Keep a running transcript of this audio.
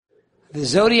The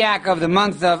zodiac of the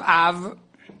month of Av.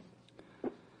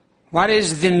 What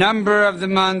is the number of the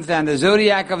month and the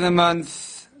zodiac of the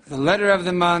month, the letter of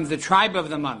the month, the tribe of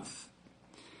the month,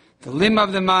 the limb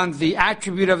of the month, the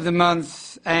attribute of the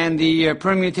month, and the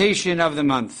permutation of the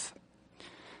month.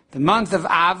 The month of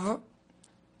Av,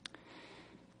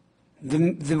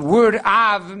 the word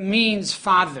Av means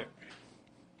father.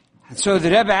 And so the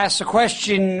Rebbe asks a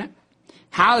question,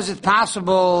 how is it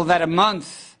possible that a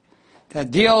month that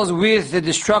deals with the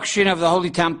destruction of the Holy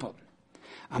Temple,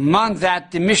 a month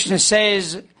that the Mishnah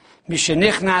says,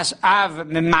 Mishenichnas Av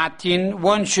Mematin,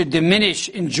 one should diminish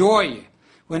in joy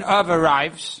when Av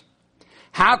arrives.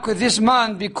 How could this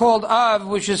month be called Av,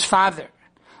 which is father,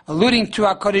 alluding to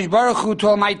HaKadosh Baruch Hu, to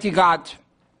Almighty God?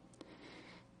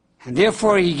 And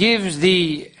therefore he gives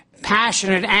the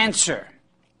passionate answer.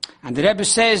 And the Rebbe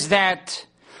says that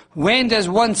when does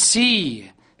one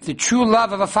see the true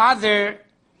love of a father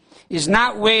is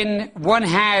not when one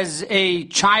has a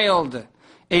child,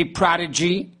 a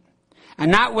prodigy, and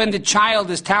not when the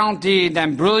child is talented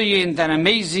and brilliant and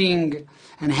amazing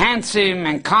and handsome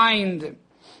and kind,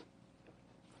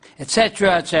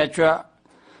 etc., etc.,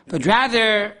 but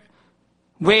rather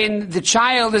when the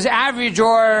child is average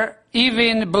or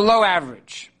even below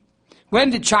average.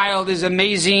 When the child is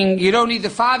amazing, you don't need the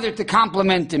father to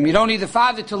compliment him. You don't need the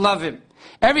father to love him.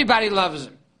 Everybody loves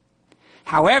him.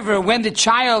 However, when the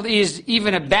child is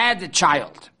even a bad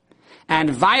child and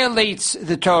violates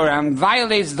the Torah and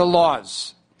violates the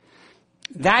laws,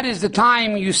 that is the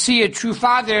time you see a true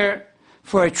father,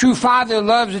 for a true father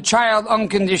loves a child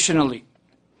unconditionally.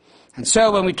 And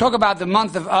so when we talk about the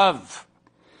month of Av,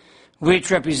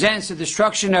 which represents the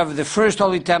destruction of the first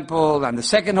Holy Temple and the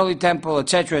second Holy Temple,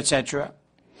 etc., etc.,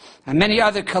 and many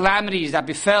other calamities that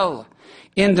befell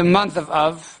in the month of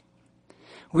Av,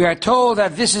 we are told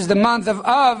that this is the month of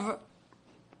Av,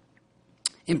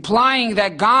 implying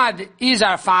that God is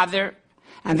our Father,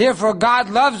 and therefore God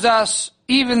loves us,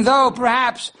 even though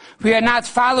perhaps we are not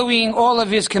following all of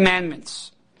His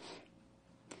commandments.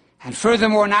 And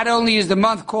furthermore, not only is the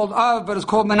month called Av, but it's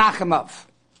called Menachem Av.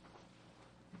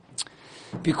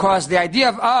 Because the idea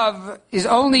of Av is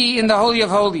only in the Holy of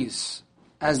Holies.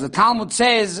 As the Talmud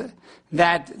says,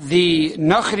 that the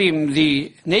Nochrim,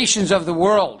 the nations of the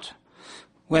world,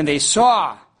 when they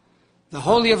saw the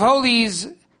Holy of Holies,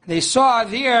 they saw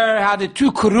there how the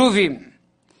two Keruvim,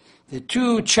 the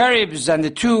two cherubs and the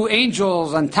two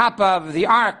angels on top of the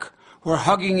ark were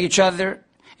hugging each other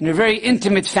in a very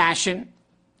intimate fashion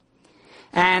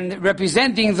and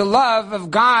representing the love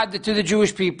of God to the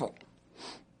Jewish people.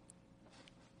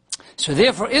 So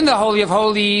therefore, in the Holy of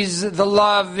Holies, the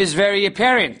love is very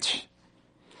apparent.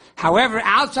 However,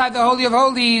 outside the Holy of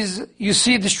Holies, you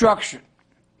see destruction.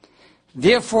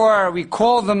 Therefore, we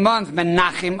call the month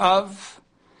Menachem Av,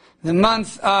 the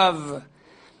month of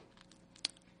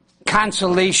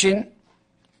consolation,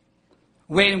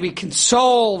 when we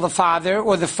console the Father,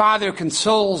 or the Father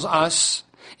consoles us,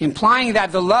 implying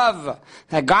that the love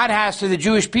that God has to the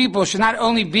Jewish people should not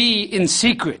only be in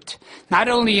secret, not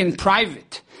only in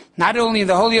private, not only in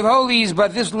the Holy of Holies,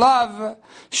 but this love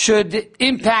should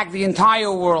impact the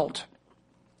entire world.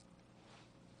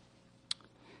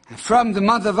 And from the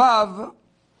month of Av,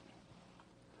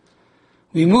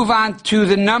 we move on to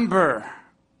the number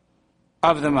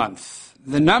of the month.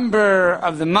 The number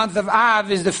of the month of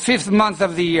Av is the 5th month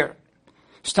of the year.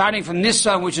 Starting from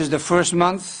Nisan, which is the first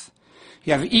month,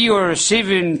 you have Iyar,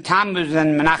 Sivan, Tammuz,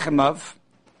 and Menachem Av.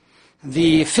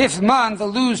 The 5th month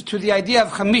alludes to the idea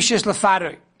of Chamishas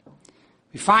Lefaroi.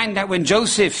 We find that when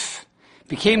Joseph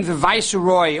became the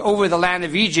viceroy over the land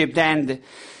of Egypt and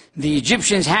the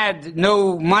Egyptians had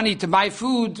no money to buy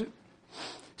food,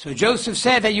 so Joseph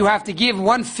said that you have to give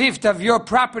 1/5 of your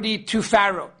property to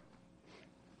Pharaoh.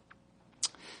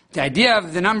 The idea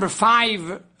of the number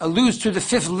 5 alludes to the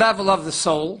 5th level of the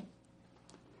soul,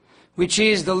 which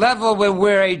is the level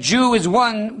where a Jew is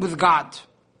one with God.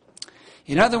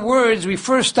 In other words, we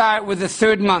first start with the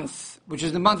 3rd month, which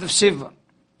is the month of Sivan.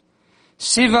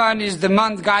 Sivan is the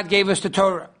month God gave us the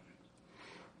Torah.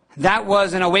 That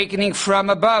was an awakening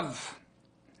from above.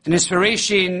 An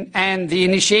inspiration and the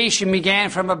initiation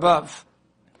began from above.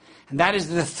 And that is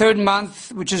the 3rd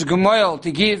month, which is Gemoil,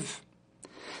 to give.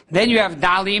 Then you have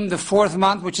Dalim, the 4th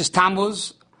month, which is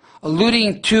Tammuz,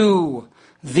 alluding to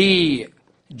the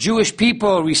Jewish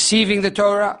people receiving the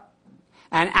Torah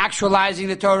and actualizing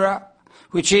the Torah,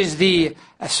 which is the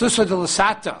Asusa de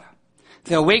Lasata,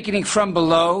 the awakening from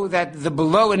below, that the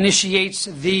below initiates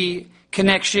the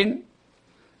connection.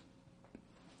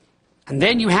 And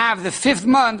then you have the 5th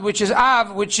month, which is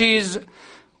Av, which is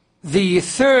the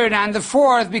 3rd and the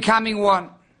 4th becoming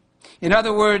one. In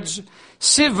other words,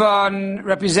 Sivan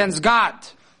represents God.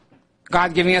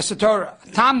 God giving us the Torah.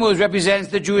 Tammuz represents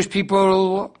the Jewish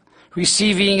people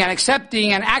receiving and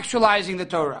accepting and actualizing the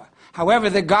Torah. However,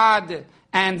 the God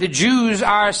and the Jews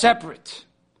are separate.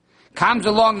 Comes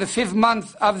along the 5th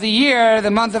month of the year,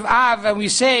 the month of Av, and we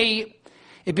say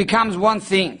it becomes one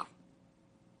thing.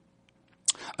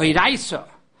 Oiraisa,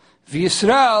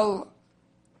 V'Yisrael,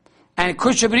 and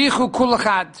Kushabrichu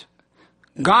Kulachad.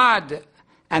 God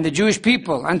and the Jewish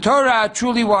people and Torah are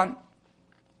truly one.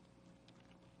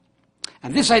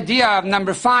 And this idea of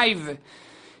number 5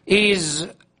 is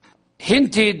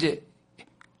hinted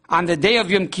on the day of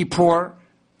Yom Kippur.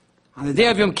 On the day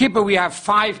of Yom Kippur we have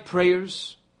 5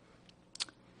 prayers.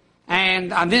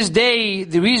 And on this day,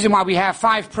 the reason why we have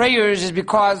 5 prayers is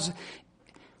because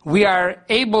we are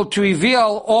able to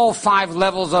reveal all 5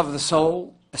 levels of the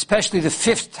soul, especially the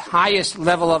 5th highest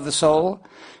level of the soul,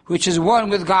 which is one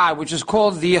with God, which is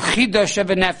called the Yechidah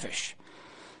Shebenefesh,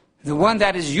 the one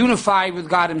that is unified with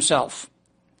God Himself.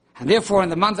 And therefore, in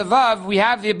the month of Av, we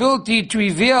have the ability to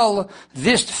reveal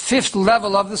this 5th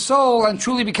level of the soul and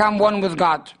truly become one with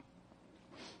God.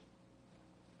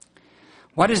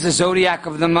 What is the zodiac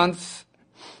of the month?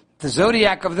 The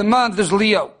zodiac of the month is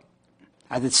Leo.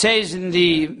 As it says in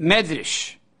the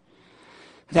Medrash,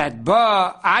 that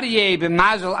Ba Aryeh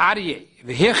b'mazel Aryeh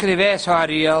v'hichrives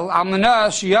Ariel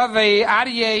almanas yavei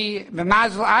Aryeh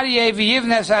b'mazel Aryeh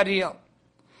v'yivnes Ariel.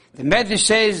 The Medrash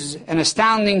says an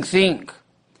astounding thing,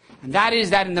 and that is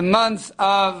that in the month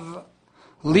of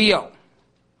Leo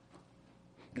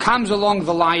comes along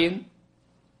the lion,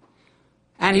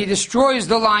 and he destroys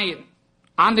the lion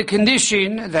on the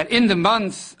condition that in the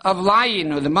month of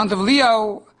Lion, or the month of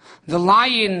Leo, the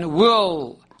lion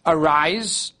will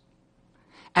arise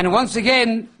and once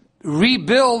again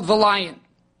rebuild the lion.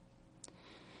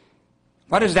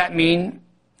 What does that mean?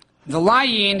 The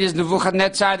lion is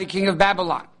Nebuchadnezzar, the king of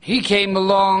Babylon. He came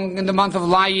along in the month of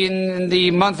Lion, in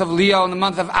the month of Leo, in the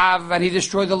month of Av, and he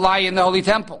destroyed the lion, the Holy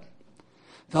Temple.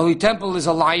 The Holy Temple is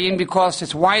a lion because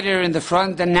it's wider in the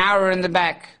front and narrower in the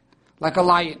back, like a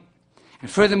lion. And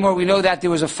furthermore, we know that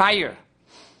there was a fire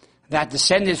that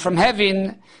descended from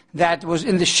heaven that was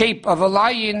in the shape of a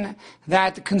lion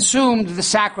that consumed the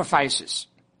sacrifices.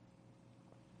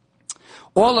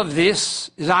 All of this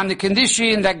is on the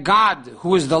condition that God,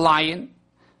 who is the lion,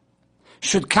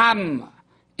 should come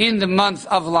in the month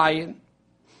of Lion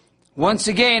once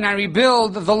again and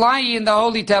rebuild the lion, the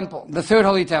Holy Temple, the 3rd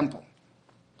Holy Temple.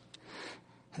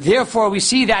 Therefore, we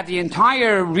see that the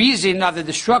entire reason of the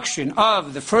destruction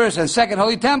of the 1st and 2nd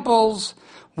Holy Temples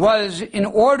was in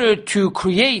order to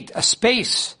create a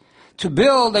space to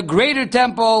build a greater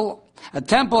temple, a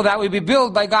temple that would be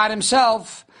built by God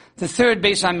Himself, the 3rd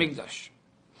Beis HaMikdash.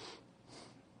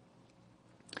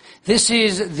 This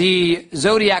is the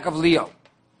zodiac of Leo.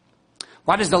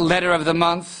 What is the letter of the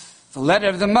month? The letter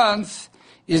of the month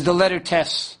is the letter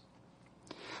Tes.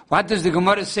 What does the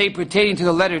Gemara say pertaining to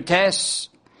the letter Tes?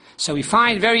 So we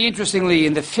find very interestingly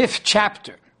in the 5th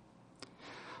chapter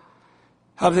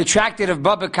of the Tractate of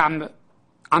Baba Kama,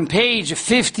 on page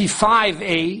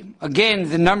 55a, again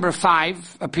the number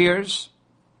 5 appears.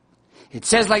 It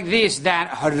says like this,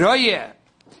 that Haroye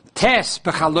Tes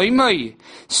b'chaloimoi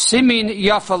simin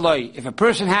yafaloi. If a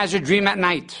person has a dream at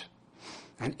night,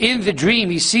 and in the dream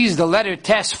he sees the letter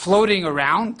Tes floating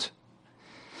around,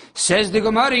 says the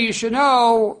Gemara, you should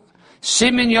know,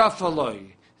 simin yafaloi.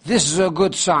 This is a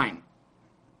good sign.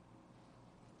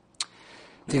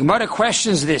 The Gemara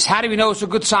questions this. How do we know it's a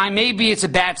good sign? Maybe it's a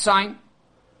bad sign.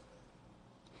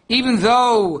 Even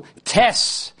though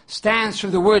Tes stands for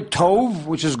the word Tov,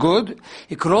 which is good,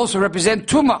 it could also represent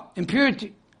Tumah,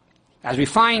 impurity. As we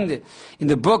find in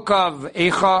the book of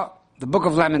Eicha, the book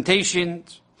of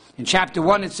Lamentations, in chapter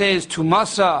 1 it says,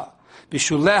 Tumasa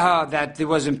Bishuleha, that there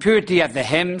was impurity at the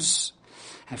hems.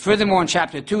 And furthermore, in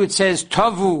chapter 2, it says,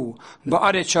 Tavu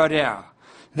ba'aret shareah,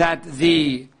 that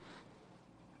the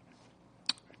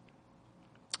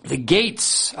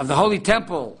gates of the Holy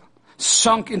Temple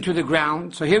sunk into the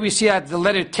ground. So here we see that the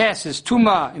letter Tes is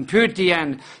Tuma, impurity,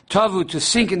 and Tavu, to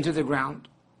sink into the ground.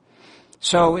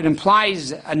 So it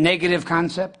implies a negative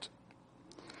concept.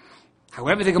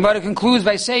 However, the Gemara concludes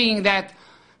by saying that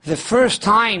the first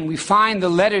time we find the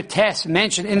letter Tes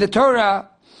mentioned in the Torah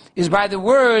is by the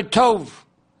word Tov.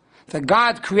 That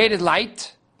God created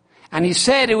light, and He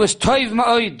said it was Tov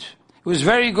Ma'od. It was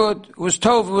very good. It was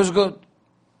Tov, it was good.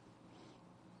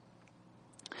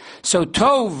 So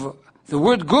Tov, the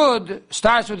word good,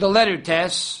 starts with the letter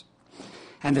Tes,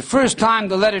 and the first time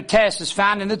the letter Tes is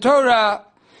found in the Torah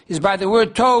is by the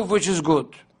word Tov, which is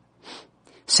good.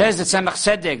 Says the Tzemach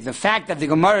Tzedek, the fact that the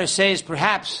Gemara says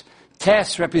perhaps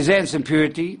Tes represents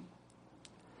impurity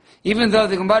even though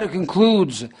the Gemara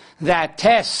concludes that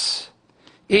Tes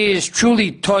is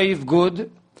truly Toiv,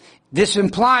 good, this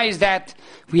implies that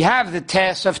we have the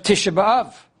Tes of Tisha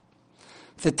B'Av.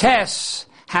 The Tes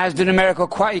has the numerical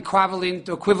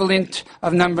equivalent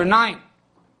of number 9,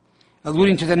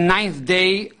 alluding to the 9th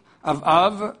day of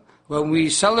Av, when we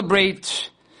celebrate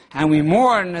and we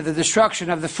mourn the destruction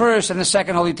of the first and the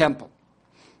second Holy Temple.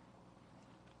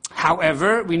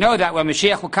 However, we know that when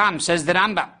Mashiach will come, says the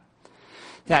Rambam,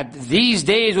 that these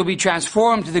days will be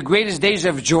transformed to the greatest days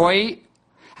of joy,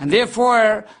 and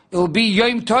therefore it will be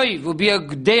Yom Tov, it will be a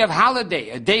day of holiday,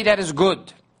 a day that is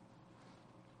good.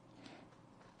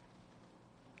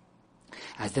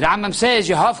 As the Rambam says,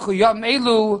 Yehavchu Yom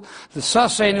Elu,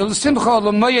 l'sasein u'l'simcha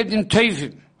l'moyedim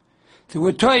tovim. The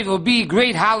word Tov will be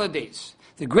great holidays.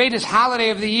 The greatest holiday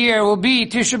of the year will be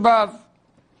Tisha B'Av.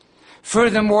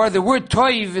 Furthermore, the word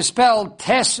Tov is spelled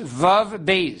Tes Vav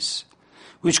Beis,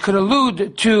 which could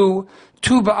allude to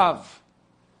Tu B'Av.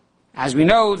 As we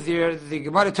know, the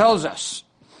Gemara tells us,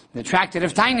 the Tractate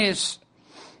of Taanis,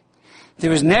 there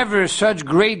was never such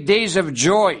great days of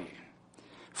joy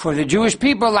for the Jewish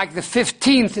people like the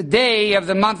 15th day of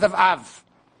the month of Av.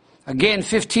 Again,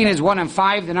 15 is 1 and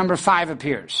 5, the number 5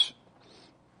 appears.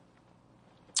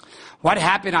 What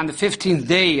happened on the 15th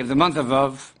day of the month of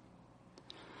Av?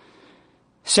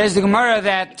 Says the Gemara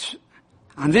that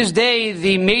on this day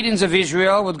the maidens of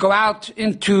Israel would go out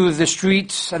into the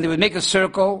streets and they would make a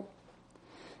circle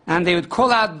and they would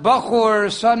call out,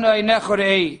 Bachur Sanai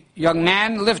Nechorei, young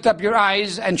man, lift up your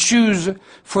eyes and choose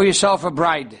for yourself a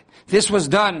bride. This was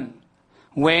done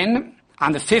when?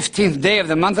 On the 15th day of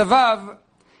the month of Av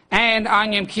and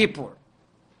on Yom Kippur.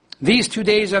 These 2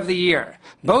 days of the year,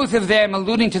 both of them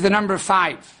alluding to the number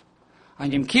 5.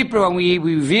 On Yom Kippur, when we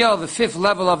reveal the 5th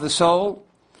level of the soul,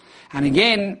 and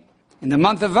again, in the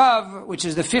month of Av, which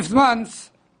is the 5th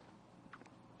month,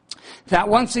 that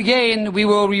once again we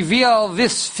will reveal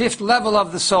this 5th level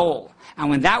of the soul.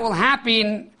 And when that will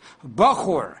happen,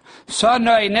 Bachur,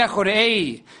 Sanai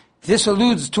Nechorei, this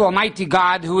alludes to Almighty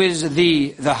God, who is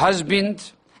the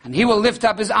husband, and he will lift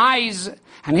up his eyes,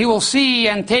 and he will see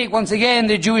and take once again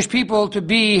the Jewish people to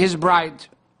be his bride.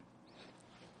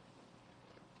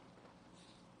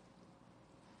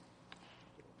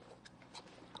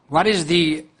 What is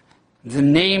the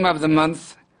name of the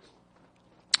month,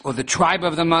 or the tribe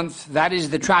of the month? That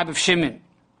is the tribe of Shimon.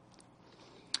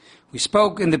 We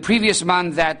spoke in the previous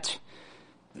month that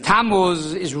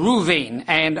Tammuz is Ruvain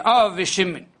and Av is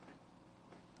Shimon.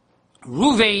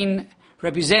 Ruvain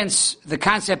represents the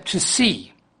concept to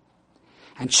see,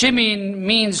 and Shimon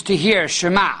means to hear,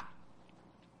 Shema.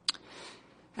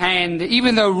 And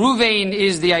even though Ruvain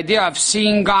is the idea of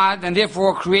seeing God and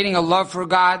therefore creating a love for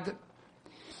God,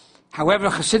 however,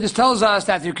 Chassidus tells us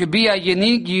that there could be a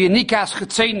yenikas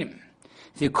chetzenim.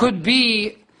 There could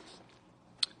be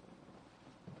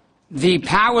the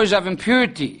powers of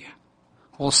impurity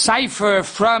will cipher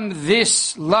from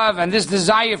this love and this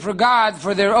desire for God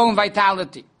for their own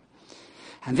vitality.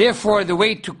 And therefore, the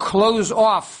way to close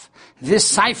off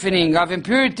this siphoning of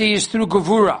impurity is through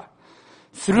gevura,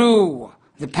 through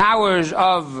the powers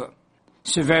of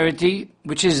severity,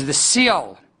 which is the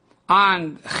seal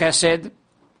on chesed,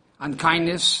 on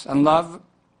kindness and love.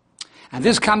 And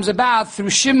this comes about through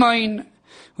Shimon,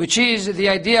 which is the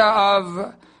idea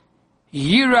of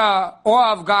yira,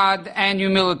 awe of God, and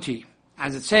humility,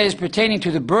 as it says pertaining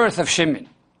to the birth of Shimon.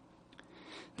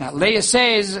 That Leah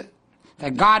says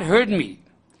that God heard me.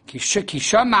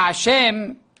 Kishama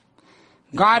Hashem,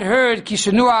 God heard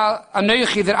Kishanua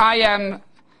Anoichi, that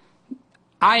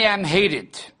I am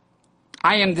hated.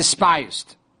 I am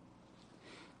despised.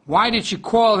 Why did she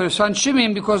call her son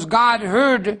Shimon? Because God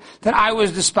heard that I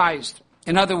was despised.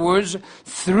 In other words,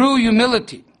 through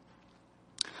humility,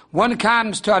 one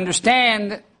comes to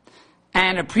understand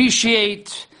and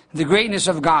appreciate the greatness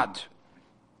of God.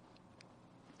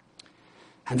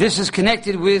 And this is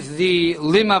connected with the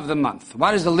limb of the month.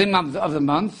 What is the limb of the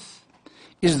month?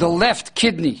 Is the left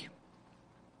kidney.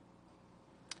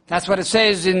 That's what it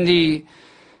says in the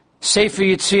Sefer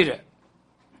Yetzirah,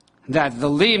 that the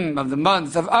limb of the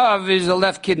month of Av is the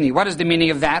left kidney. What is the meaning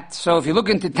of that? So if you look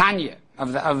into Tanya,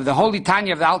 of the Holy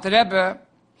Tanya of the Alter Rebbe,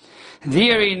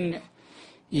 there in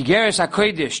Igeres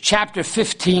HaKodesh, chapter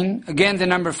 15, again the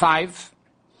number 5,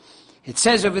 it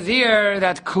says over there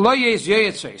that kloyes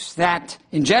yoyetzos, that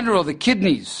in general the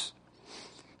kidneys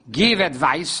give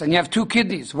advice, and you have 2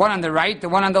 kidneys, one on the right, the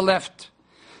one on the left.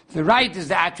 The right is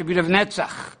the attribute of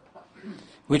Netzach,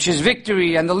 which is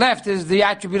victory, and the left is the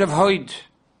attribute of Hoid.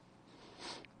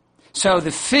 So the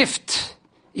 5th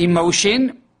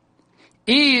emotion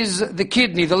is the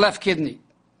kidney, the left kidney.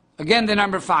 Again, the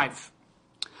number 5.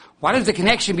 What is the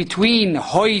connection between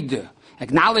Hoid,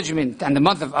 acknowledgement, and the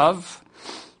month of Av?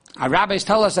 Our rabbis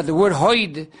tell us that the word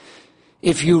Hoid,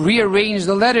 if you rearrange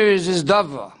the letters, is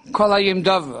Dava, Kol Hayom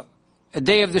Dava, a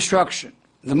day of destruction.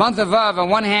 The month of Av, on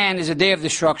one hand, is a day of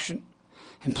destruction,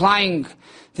 implying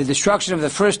the destruction of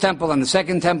the first temple and the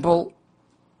second temple.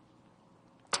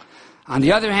 On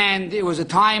the other hand, it was a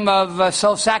time of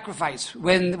self-sacrifice,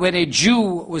 when a Jew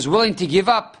was willing to give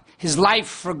up his life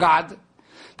for God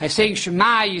by saying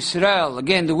Shema Yisrael.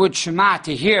 Again, the word Shema,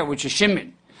 to hear, which is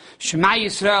Shimon. Shema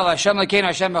Yisrael, Hashem Elokeinu,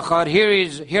 Hashem Echad.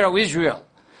 Hear, O Israel.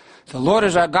 The Lord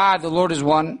is our God, the Lord is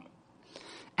one.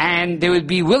 And they would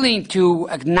be willing to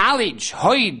acknowledge,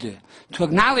 Hoid, to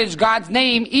acknowledge God's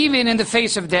name even in the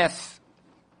face of death.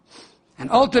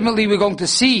 And ultimately we're going to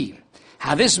see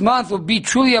how this month will be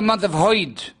truly a month of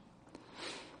Hoid.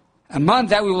 A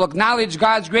month that we will acknowledge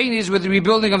God's greatness with the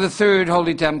rebuilding of the third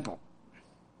holy temple.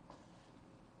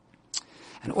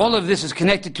 And all of this is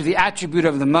connected to the attribute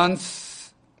of the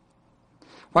month.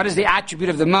 What is the attribute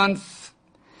of the month?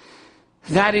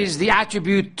 That is the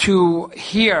attribute to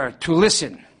hear, to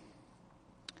listen.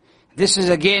 This is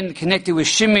again connected with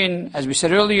Shimon, as we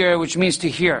said earlier, which means to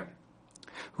hear.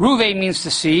 Ruvain means to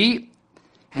see,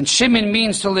 and Shimon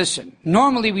means to listen.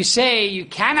 Normally we say you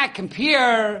cannot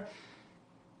compare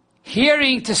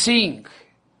hearing to seeing.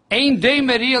 Ein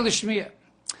domer ri'ah l'shmi'ah.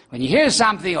 When you hear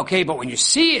something, okay, but when you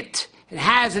see it, it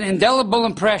has an indelible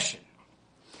impression.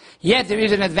 Yet there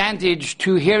is an advantage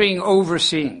to hearing over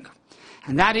seeing.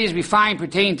 And that is, we find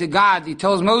pertaining to God, he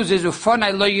tells Moses,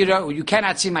 Ufonai lo yira'u, you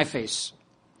cannot see my face.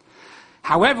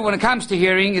 However, when it comes to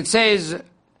hearing, it says,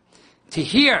 to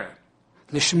hear,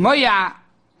 l'shmoya,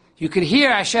 you could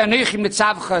hear, asher anochi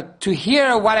mitzavcha, to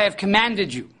hear what I have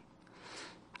commanded you.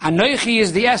 Anochi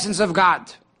is the essence of God.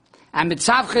 And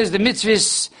mitzavcha is the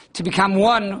mitzvahs to become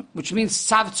one, which means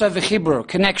tzavtza v'chibur,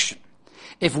 connection.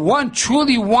 If one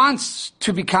truly wants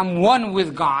to become one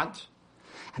with God,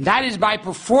 and that is by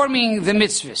performing the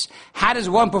mitzvahs. How does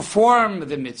one perform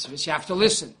the mitzvahs? You have to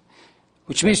listen,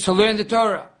 which means to learn the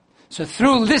Torah. So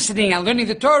through listening and learning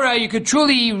the Torah, you could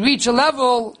truly reach a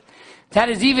level that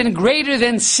is even greater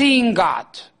than seeing God.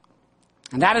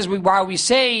 And that is why we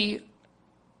say,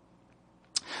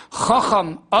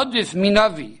 Chacham adif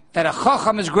minavi, that a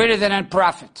Chacham is greater than a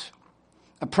prophet.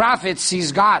 A prophet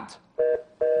sees God.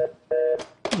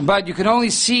 But you can only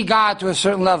see God to a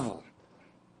certain level.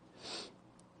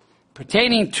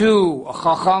 Pertaining to a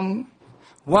Chacham,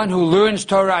 one who learns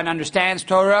Torah and understands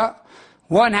Torah,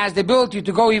 one has the ability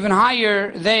to go even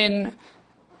higher than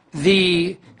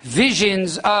the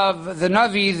visions of the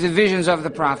Navi, the visions of the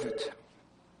prophet.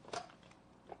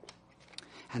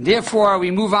 And therefore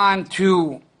we move on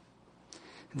to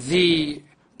the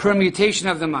permutation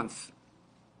of the month.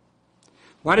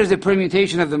 What is the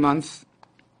permutation of the month?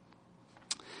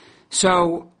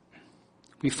 So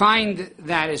we find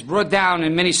that it's brought down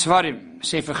in many Svarim,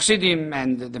 Sefer Chassidim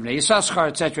and the Bnei Yissaschar,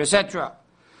 etc., etc.,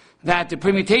 that the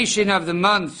permutation of the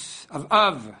month of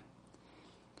Av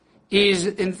is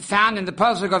found in the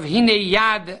pasuk of Hinei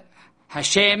Yad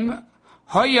Hashem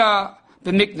Hoya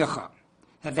B'miknecha,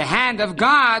 that the hand of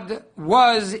God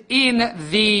was in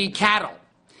the cattle.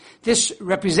 This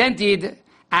represented,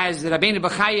 as the Rabbeinu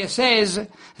Bechaya says,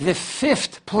 the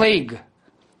fifth plague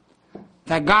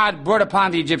that God brought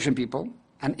upon the Egyptian people.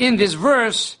 And in this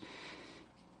verse,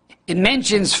 it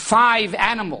mentions 5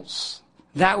 animals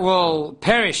that will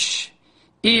perish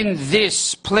in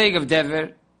this plague of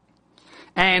Dever.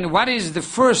 And what is the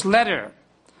first letter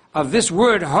of this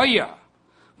word, Hoya,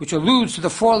 which alludes to the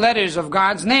 4 letters of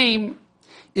God's name,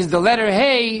 is the letter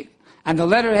Hey, and the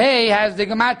letter Hey has the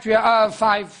gematria of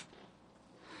 5.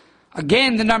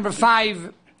 Again, the number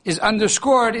 5 is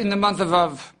underscored in the month of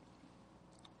Av.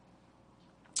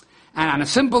 And on a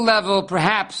simple level,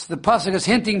 perhaps the pasuk is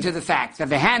hinting to the fact that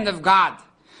the hand of God,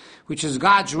 which is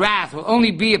God's wrath, will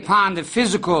only be upon the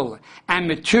physical and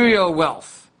material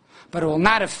wealth, but it will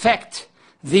not affect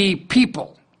the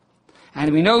people.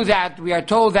 And we know that, we are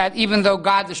told that even though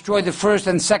God destroyed the first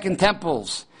and second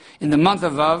temples in the month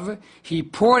of Av, He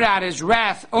poured out His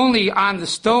wrath only on the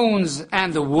stones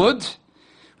and the wood,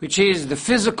 which is the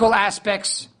physical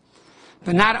aspects,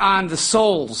 but not on the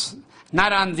souls,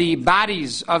 not on the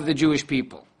bodies of the Jewish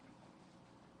people.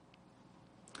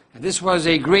 And this was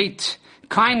a great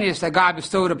kindness that God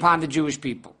bestowed upon the Jewish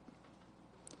people.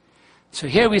 So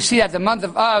here we see that the month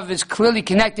of Av is clearly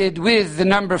connected with the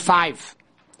number 5.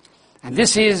 And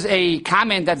this is a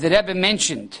comment that the Rebbe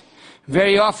mentioned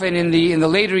very often in the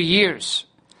later years.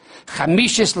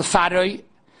 Chamishis lefaroi,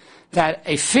 that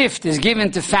a 5th is given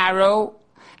to Pharaoh,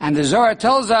 and the Zohar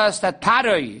tells us that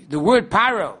paroi, the word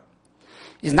paro,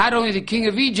 is not only the king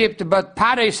of Egypt, but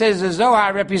Pare, says the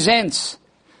Zohar, represents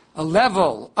a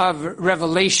level of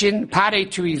revelation, Pare,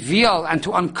 to reveal and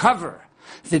to uncover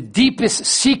the deepest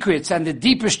secrets and the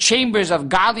deepest chambers of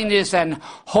godliness and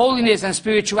holiness and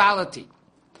spirituality.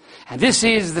 And this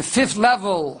is the fifth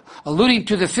level, alluding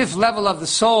to the fifth level of the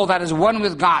soul that is one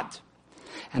with God.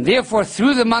 And therefore,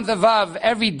 through the month of Av,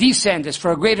 every descent is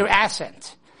for a greater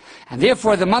ascent. And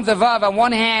therefore, the month of Av, on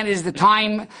one hand, is the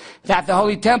time that the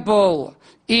Holy Temple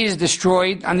is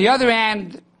destroyed. On the other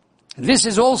hand, this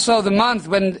is also the month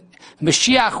when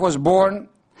Mashiach was born,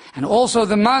 and also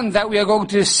the month that we are going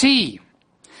to see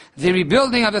the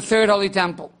rebuilding of the third Holy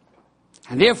Temple.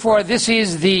 And therefore, this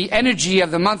is the energy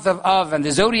of the month of Av and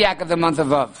the zodiac of the month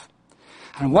of Av.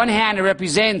 On one hand, it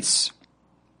represents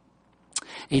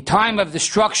a time of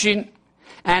destruction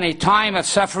and a time of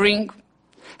suffering.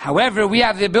 However, we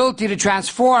have the ability to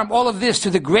transform all of this to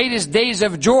the greatest days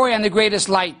of joy and the greatest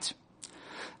light.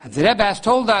 And the Rebbe has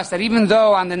told us that even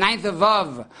though on the 9th of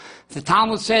Av, the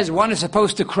Talmud says one is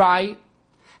supposed to cry,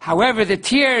 however, the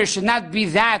tears should not be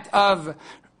that of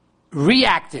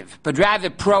reactive, but rather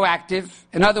proactive.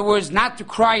 In other words, not to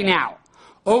cry now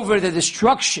over the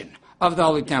destruction of the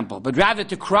Holy Temple, but rather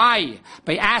to cry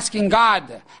by asking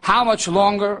God, how much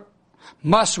longer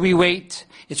must we wait?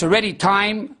 It's already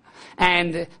time.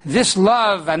 And this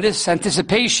love and this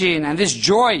anticipation and this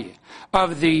joy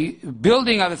of the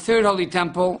building of the third Holy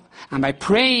Temple, and by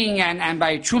praying and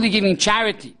by truly giving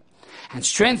charity and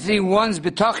strengthening one's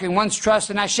bitachon, one's trust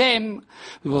in Hashem,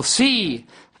 we will see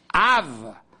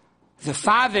Av, the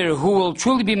father who will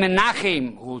truly be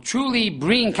Menachem, who will truly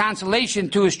bring consolation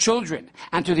to his children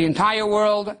and to the entire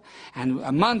world. And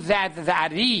a month that the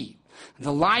Ari,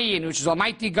 the lion, which is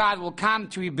Almighty God, will come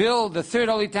to rebuild the third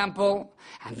Holy Temple.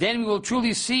 And then we will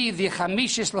truly see the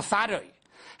Chamishis Lefaroi,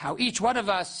 how each one of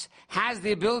us has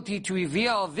the ability to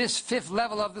reveal this fifth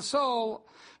level of the soul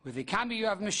with the coming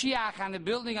of Mashiach and the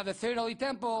building of the third Holy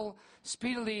Temple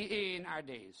speedily in our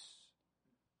days.